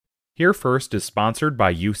Here First is sponsored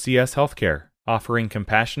by UCS Healthcare, offering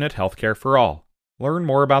compassionate healthcare for all. Learn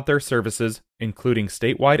more about their services, including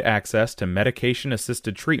statewide access to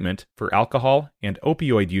medication-assisted treatment for alcohol and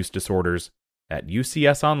opioid use disorders, at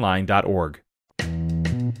ucsonline.org.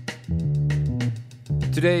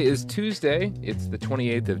 Today is Tuesday. It's the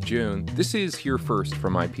 28th of June. This is Here First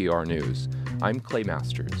from IPR News. I'm Clay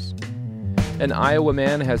Masters. An Iowa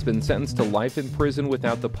man has been sentenced to life in prison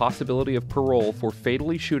without the possibility of parole for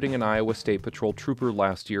fatally shooting an Iowa State Patrol trooper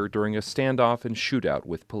last year during a standoff and shootout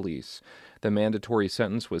with police. The mandatory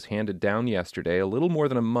sentence was handed down yesterday, a little more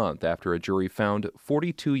than a month after a jury found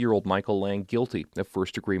 42-year-old Michael Lang guilty of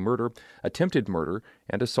first-degree murder, attempted murder,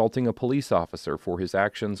 and assaulting a police officer for his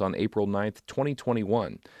actions on April 9,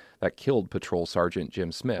 2021. That killed Patrol Sergeant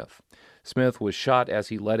Jim Smith. Smith was shot as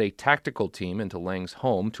he led a tactical team into Lang's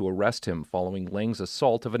home to arrest him following Lang's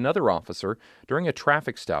assault of another officer during a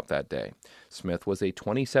traffic stop that day. Smith was a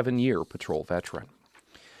 27-year patrol veteran.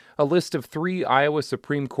 A list of 3 Iowa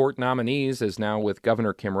Supreme Court nominees is now with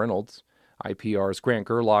Governor Kim Reynolds. IPR's Grant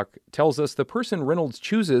Gerlach tells us the person Reynolds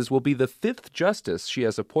chooses will be the 5th justice she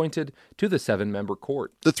has appointed to the 7-member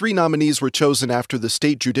court. The 3 nominees were chosen after the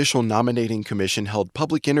State Judicial Nominating Commission held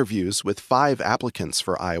public interviews with 5 applicants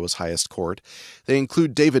for Iowa's highest court. They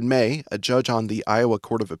include David May, a judge on the Iowa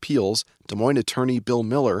Court of Appeals, Des Moines attorney Bill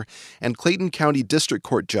Miller, and Clayton County District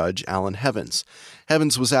Court Judge Alan Hevens.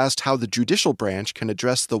 Hevens was asked how the judicial branch can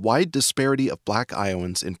address the wide disparity of Black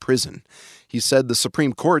Iowans in prison. He said the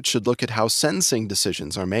Supreme Court should look at how sentencing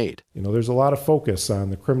decisions are made. There's a lot of focus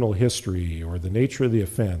on the criminal history or the nature of the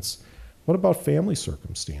offense. What about family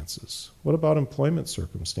circumstances? What about employment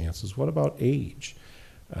circumstances? What about age?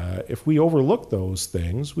 If we overlook those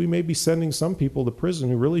things, we may be sending some people to prison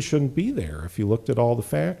who really shouldn't be there if you looked at all the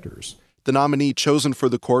factors. The nominee chosen for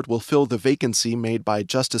the court will fill the vacancy made by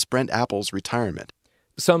Justice Brent Apple's retirement.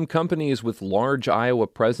 Some companies with large Iowa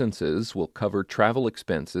presences will cover travel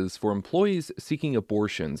expenses for employees seeking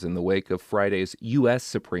abortions in the wake of Friday's U.S.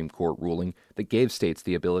 Supreme Court ruling that gave states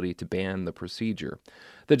the ability to ban the procedure.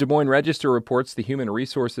 The Des Moines Register reports the Human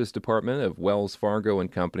Resources Department of Wells Fargo and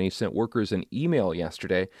Company sent workers an email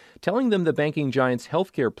yesterday telling them the banking giant's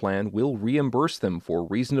health care plan will reimburse them for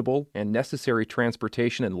reasonable and necessary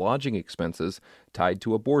transportation and lodging expenses tied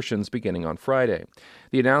to abortions beginning on Friday.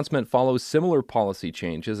 The announcement follows similar policy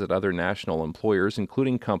changes at other national employers,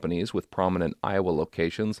 including companies with prominent Iowa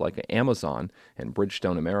locations like Amazon and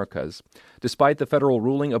Bridgestone Americas. Despite the federal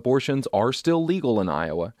ruling, abortions are still legal in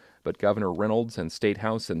Iowa, but Governor Reynolds and State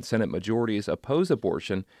House and Senate majorities oppose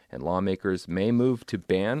abortion, and lawmakers may move to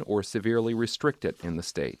ban or severely restrict it in the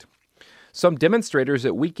state. Some demonstrators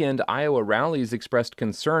at weekend Iowa rallies expressed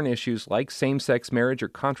concern issues like same-sex marriage or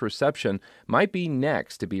contraception might be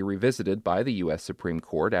next to be revisited by the U.S. Supreme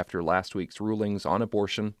Court after last week's rulings on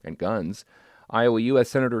abortion and guns. Iowa U.S.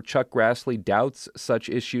 Senator Chuck Grassley doubts such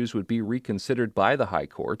issues would be reconsidered by the High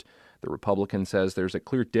Court. The Republican says there's a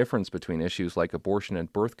clear difference between issues like abortion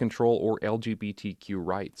and birth control or LGBTQ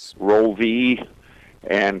rights. Roe v.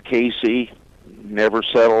 and Casey never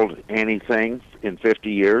settled anything in 50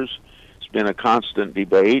 years. It's been a constant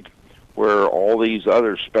debate where all these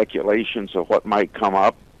other speculations of what might come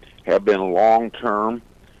up have been long-term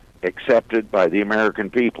accepted by the American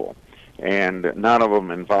people, and none of them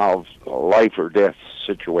involve a life or death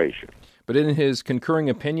situation. But in his concurring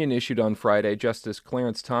opinion issued on Friday, Justice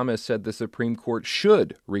Clarence Thomas said the Supreme Court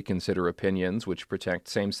should reconsider opinions which protect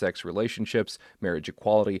same-sex relationships, marriage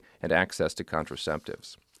equality, and access to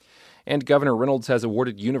contraceptives. And Governor Reynolds has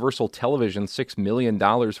awarded Universal Television $6 million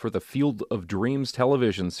for the Field of Dreams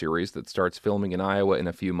television series that starts filming in Iowa in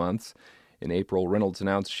a few months. In April, Reynolds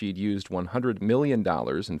announced she'd used $100 million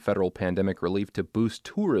in federal pandemic relief to boost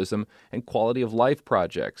tourism and quality of life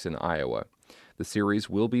projects in Iowa. The series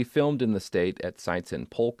will be filmed in the state at sites in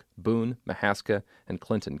Polk, Boone, Mahaska, and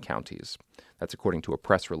Clinton counties. That's according to a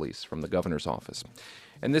press release from the governor's office.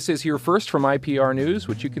 And this is Here First from IPR News,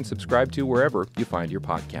 which you can subscribe to wherever you find your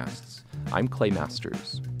podcasts. I'm Clay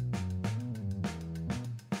Masters.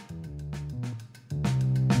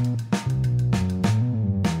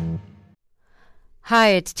 Hi,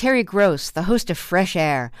 it's Terry Gross, the host of Fresh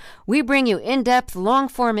Air. We bring you in-depth,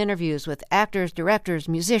 long-form interviews with actors, directors,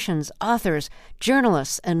 musicians, authors,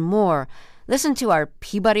 journalists, and more. Listen to our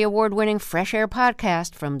Peabody Award-winning Fresh Air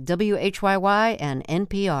podcast from WHYY and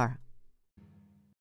NPR.